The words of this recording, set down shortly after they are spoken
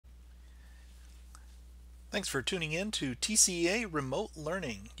Thanks for tuning in to TCEA Remote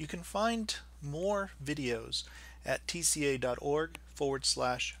Learning. You can find more videos at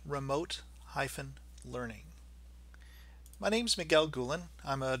tcea.org/remote-learning. My name is Miguel Gulen.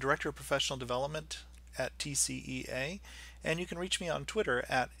 I'm a Director of Professional Development at TCEA, and you can reach me on Twitter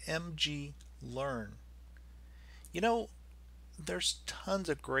at mglearn. You know, there's tons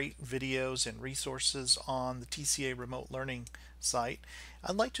of great videos and resources on the TCA Remote Learning site.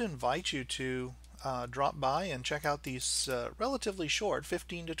 I'd like to invite you to drop by and check out these relatively short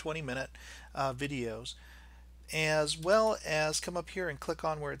 15 to 20 minute videos, as well as come up here and click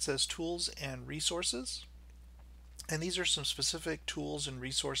on where it says Tools and Resources. And these are some specific tools and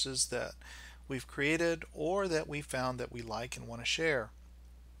resources that we've created or that we found that we like and want to share.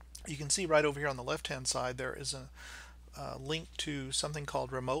 You can see right over here on the left hand side there is a link to something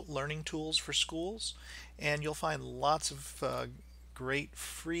called Remote Learning Tools for Schools, and you'll find lots of great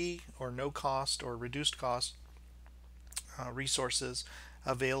free or no cost or reduced cost resources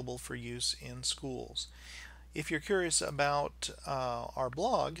available for use in schools. If you're curious about our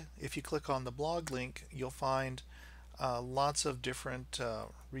blog, if you click on the blog link, you'll find lots of different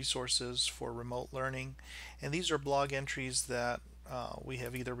resources for remote learning, and these are blog entries that we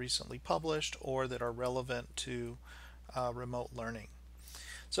have either recently published or that are relevant to remote learning.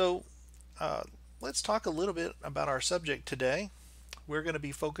 So let's talk a little bit about our subject today. We're going to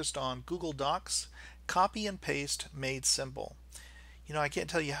be focused on Google Docs, copy and paste made simple. You know, I can't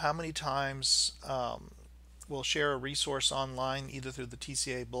tell you how many times we'll share a resource online, either through the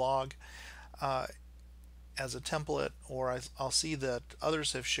TCA blog as a template, or I'll see that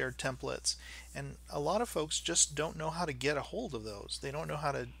others have shared templates, and a lot of folks just don't know how to get a hold of those. They don't know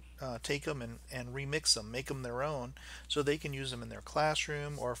how to take them and remix them, make them their own, so they can use them in their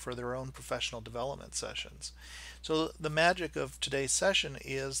classroom or for their own professional development sessions. So the magic of today's session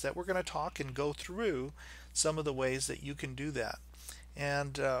is that we're going to talk and go through some of the ways that you can do that.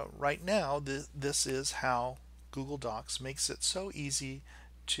 And right now, this is how Google Docs makes it so easy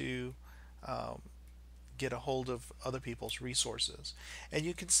to get a hold of other people's resources. And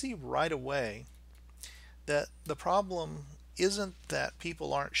you can see right away that the problem isn't that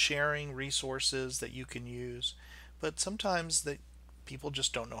people aren't sharing resources that you can use, but sometimes that people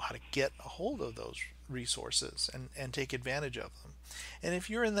just don't know how to get a hold of those resources and take advantage of them. And if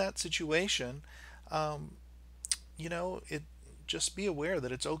you're in that situation, you know, just be aware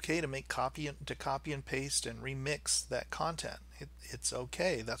that it's okay to copy and paste and remix that content. It's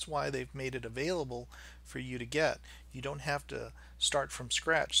okay. That's why they've made it available for you to get. You don't have to start from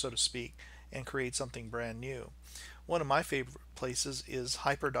scratch, so to speak, and create something brand new. One of my favorite places is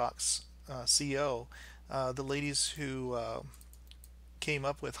HyperDocs CO. The ladies who came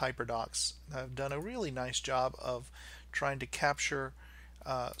up with HyperDocs have done a really nice job of trying to capture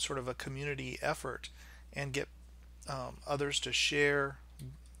sort of a community effort and get others to share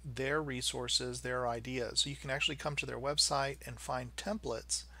their resources, their ideas. So you can actually come to their website and find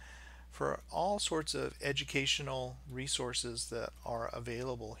templates for all sorts of educational resources that are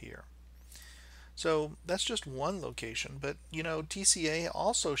available here. So that's just one location, but you know, TCA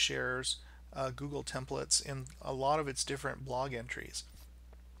also shares Google templates in a lot of its different blog entries.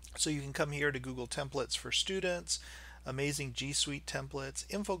 So you can come here to Google Templates for Students, amazing G Suite templates,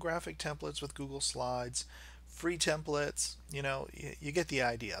 infographic templates with Google Slides, free templates. You know, you get the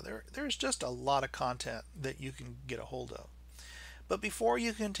idea. There's just a lot of content that you can get a hold of. But before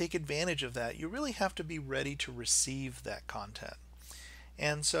you can take advantage of that, you really have to be ready to receive that content.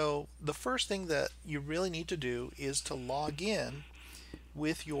 And so the first thing that you really need to do is to log in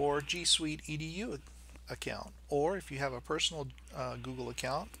with your G Suite EDU account. Or if you have a personal Google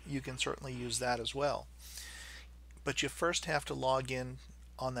account, you can certainly use that as well. But you first have to log in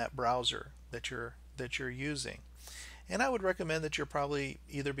on that browser that you're using. And I would recommend that you'll probably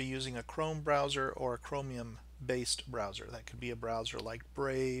either be using a Chrome browser or a Chromium based browser. That could be a browser like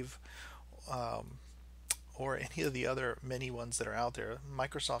Brave, or any of the other many ones that are out there.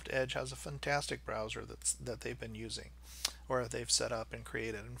 Microsoft Edge has a fantastic browser that they've been using, or they've set up and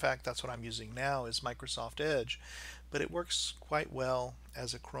created. In fact, that's what I'm using now is Microsoft Edge, but it works quite well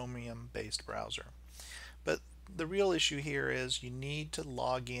as a Chromium based browser. But the real issue here is you need to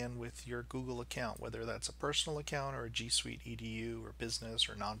log in with your Google account, whether that's a personal account or a G Suite EDU or business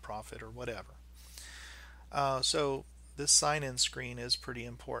or nonprofit or whatever. So this sign-in screen is pretty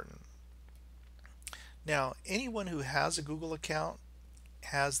important. Now, anyone who has a Google account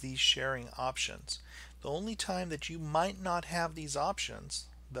has these sharing options. The only time that you might not have these options,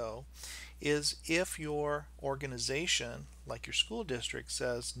 though, is if your organization, like your school district,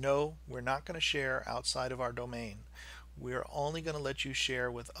 says, no, we're not going to share outside of our domain. We're only going to let you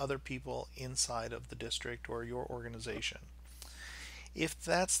share with other people inside of the district or your organization. If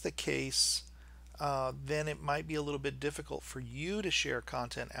that's the case, then it might be a little bit difficult for you to share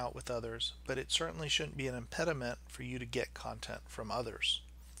content out with others, but it certainly shouldn't be an impediment for you to get content from others.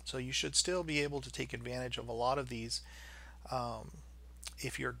 So you should still be able to take advantage of a lot of these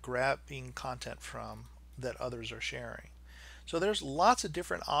if you're grabbing content from that others are sharing. So there's lots of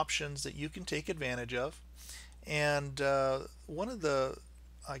different options that you can take advantage of. And one of the,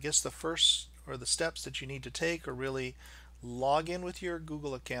 I guess the first or the steps that you need to take are really log in with your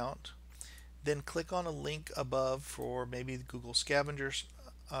Google account, then click on a link above for maybe the Google Scavenger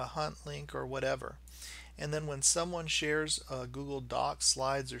Hunt link or whatever. And then when someone shares a Google Docs,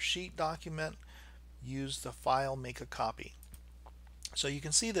 slides, or sheet document, use the file, make a copy. So you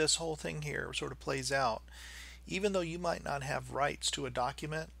can see this whole thing here sort of plays out. Even though you might not have rights to a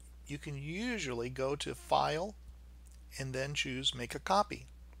document, you can usually go to File and then choose Make a Copy.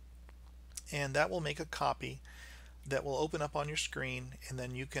 And that will make a copy that will open up on your screen, and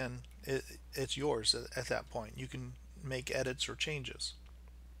then you can, it's yours at that point. You can make edits or changes.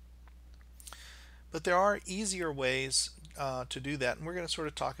 But there are easier ways to do that, and we're going to sort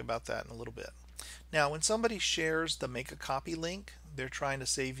of talk about that in a little bit. Now, when somebody shares the Make a Copy link, they're trying to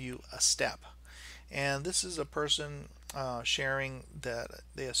save you a step. And this is a person sharing that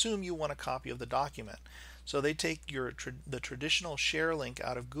they assume you want a copy of the document. So they take the traditional share link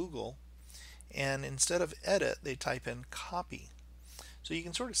out of Google, and instead of edit, they type in copy. So you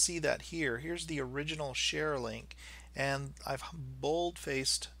can sort of see that here. Here's the original share link, and I've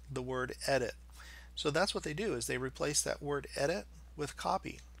bold-faced the word edit. So that's what they do, is they replace that word edit with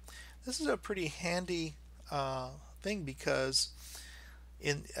copy. This is a pretty handy thing because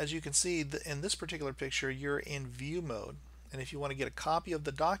as you can see in this particular picture, you're in view mode, and if you want to get a copy of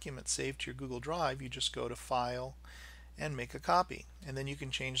the document saved to your Google Drive, you just go to File and Make a Copy, and then you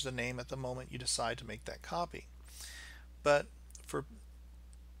can change the name at the moment you decide to make that copy. But for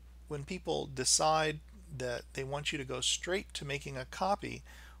when people decide that they want you to go straight to making a copy,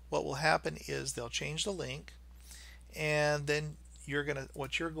 what will happen is they'll change the link, and then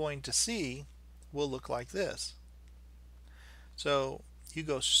what you're going to see will look like this. So you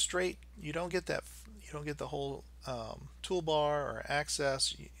go straight, you don't get the whole toolbar or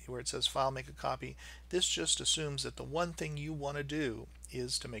access where it says File, Make a Copy. This just assumes that the one thing you want to do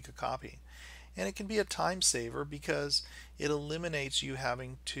is to make a copy. And it can be a time saver because it eliminates you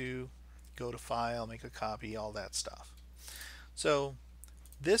having to go to File, Make a Copy, all that stuff. So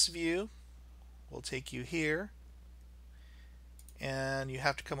this view will take you here, and you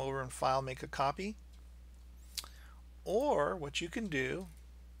have to come over and File, Make a Copy. Or what you can do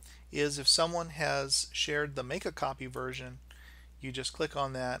is if someone has shared the Make a Copy version, you just click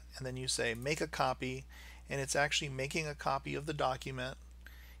on that and then you say Make a Copy, and it's actually making a copy of the document,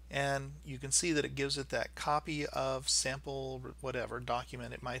 and you can see that it gives it that copy of sample whatever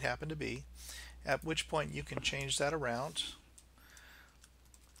document it might happen to be, at which point you can change that around.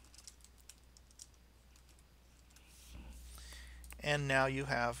 And now you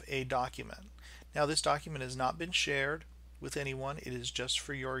have a document. Now this document has not been shared with anyone, it is just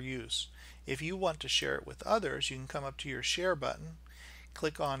for your use. If you want to share it with others, you can come up to your share button,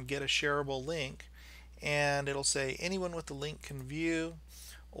 click on Get a Shareable Link, and it'll say anyone with the link can view,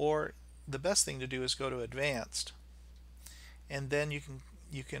 or the best thing to do is go to Advanced, and then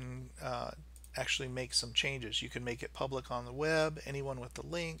you can actually make some changes. You can make it public on the web, anyone with the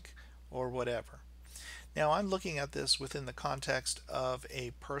link, or whatever. Now I'm looking at this within the context of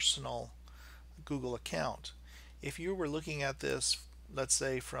a personal Google account. If you were looking at this, let's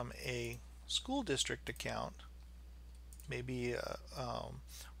say from a school district account, maybe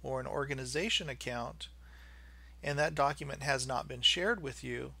or an organization account, and that document has not been shared with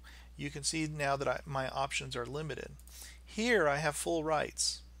you, you can see now that my options are limited. Here I have full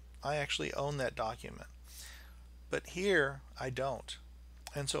rights. I actually own that document. But here I don't.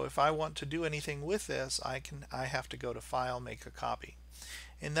 And so if I want to do anything with this, I have to go to File, Make a Copy.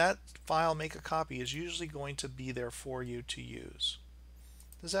 And that File, Make a Copy is usually going to be there for you to use.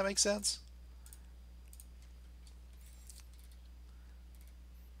 Does that make sense?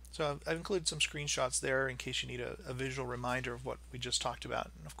 So I've included some screenshots there in case you need a visual reminder of what we just talked about.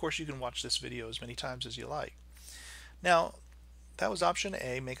 And of course you can watch this video as many times as you like. Now that was option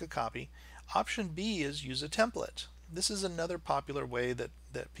A, make a copy. Option B is use a template. This is another popular way that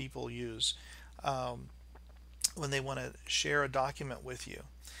people use when they want to share a document with you.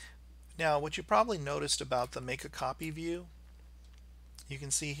 Now what you probably noticed about the make a copy view, you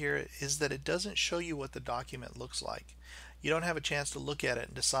can see here, is that it doesn't show you what the document looks like. You don't have a chance to look at it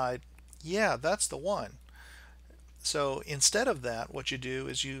and decide, yeah, that's the one. So instead of that, what you do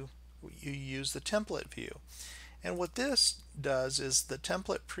is you use the template view. And what this does is the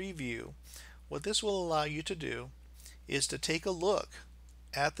template preview. What this will allow you to do is to take a look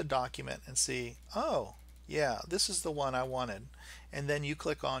at the document and see, oh, yeah, this is the one I wanted. And then you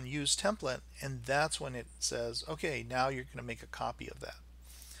click on Use Template, and that's when it says, okay, now you're going to make a copy of that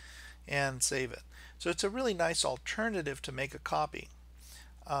and save it. So it's a really nice alternative to make a copy.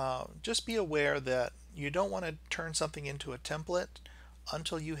 Just be aware that you don't want to turn something into a template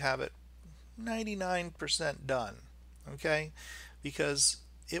until you have it 99% done, okay? Because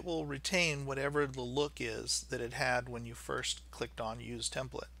it will retain whatever the look is that it had when you first clicked on Use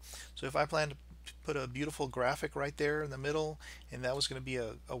Template. So if I plan to put a beautiful graphic right there in the middle, and that was going to be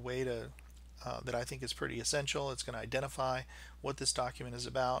a way to that I think is pretty essential. It's going to identify what this document is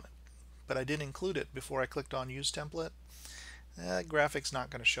about, but I didn't include it before I clicked on Use Template. Graphic's not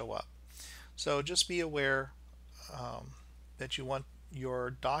going to show up. So just be aware that you want your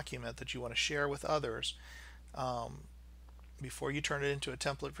document that you want to share with others before you turn it into a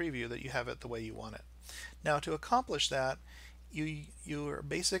template preview, that you have it the way you want it. Now, to accomplish that, you are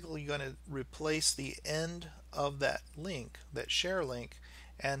basically going to replace the end of that link, that share link,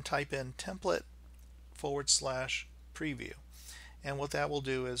 and type in template /preview. And what that will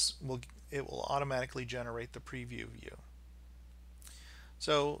do is it will automatically generate the preview view.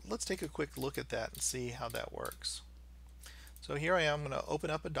 So let's take a quick look at that and see how that works. So here I am going to open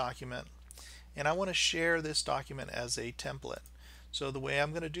up a document, and I want to share this document as a template. So the way I'm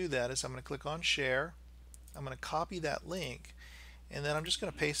going to do that is I'm going to click on Share. I'm going to copy that link, and then I'm just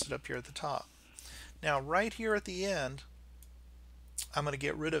going to paste it up here at the top. Now right here at the end, I'm going to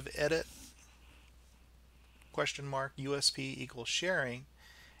get rid of Edit $USP = sharing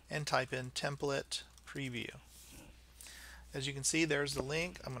and type in template preview. As you can see, there's the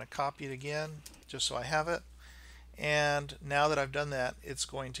link. I'm going to copy it again just so I have it. And now that I've done that, it's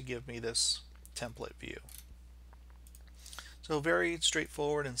going to give me this template view. So very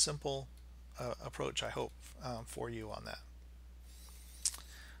straightforward and simple approach, I hope, for you on that.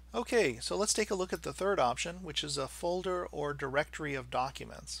 Okay, so let's take a look at the third option, which is a folder or directory of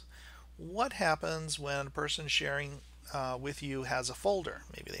documents. What happens when a person sharing with you has a folder?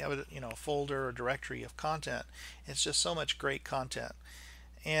 Maybe they have a folder or directory of content. It's just so much great content.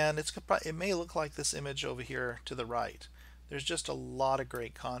 And it may look like this image over here to the right. There's just a lot of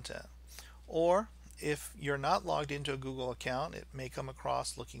great content. Or if you're not logged into a Google account, it may come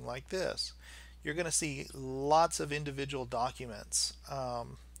across looking like this. You're going to see lots of individual documents.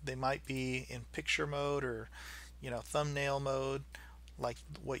 They might be in picture mode or thumbnail mode, like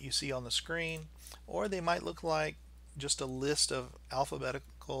what you see on the screen, or they might look like just a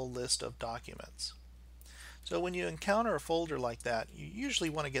alphabetical list of documents. So when you encounter a folder like that, you usually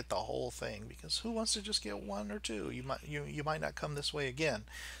want to get the whole thing, because who wants to just get one or two? You might not come this way again.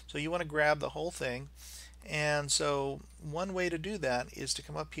 So you want to grab the whole thing. And so one way to do that is to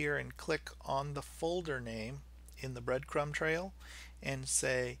come up here and click on the folder name in the breadcrumb trail and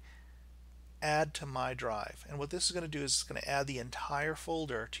say add to my drive. And what this is going to do is it's going to add the entire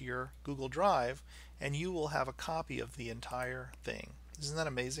folder to your Google Drive, and you will have a copy of the entire thing. Isn't that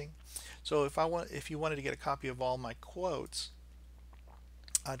amazing? So if you wanted to get a copy of all my quotes,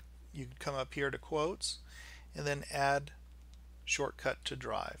 you could come up here to quotes and then add shortcut to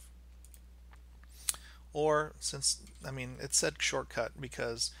drive. Or it said shortcut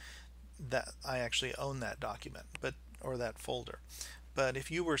because that I actually own that document, or that folder. But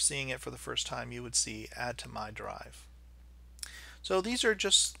if you were seeing it for the first time, you would see add to my drive. So these are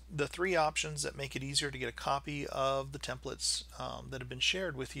just the three options that make it easier to get a copy of the templates that have been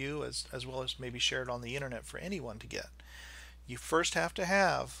shared with you, as well as maybe shared on the internet for anyone to get. You first have to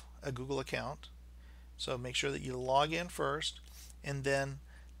have a Google account, so make sure that you log in first and then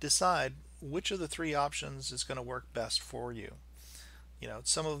decide which of the three options is going to work best for you.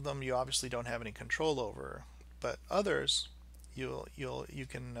 Some of them you obviously don't have any control over, but others you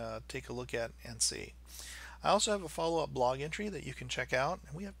can take a look at and see. I also have a follow-up blog entry that you can check out,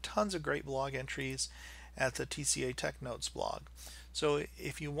 and we have tons of great blog entries at the TCEA Tech Notes blog. So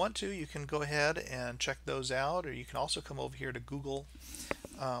if you want to, you can go ahead and check those out, or you can also come over here to Google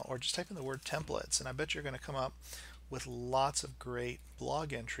or just type in the word templates, and I bet you're going to come up with lots of great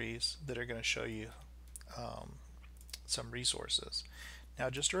blog entries that are going to show you some resources. Now,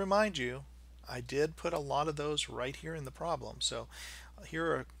 just to remind you, I did put a lot of those right here in the problem. So here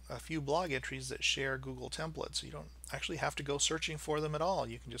are a few blog entries that share Google templates. You don't actually have to go searching for them at all.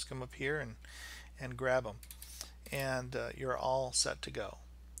 You can just come up here and grab them, and you're all set to go.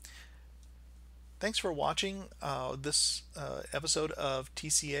 Thanks for watching this episode of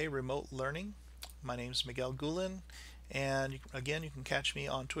TCEA Remote Learning. My name is Miguel Gulen, and again, you can catch me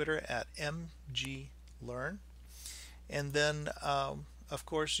on Twitter at mglearn. And then, of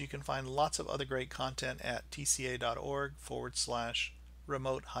course, you can find lots of other great content at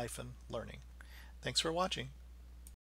tca.org/remote-learning. Thanks for watching.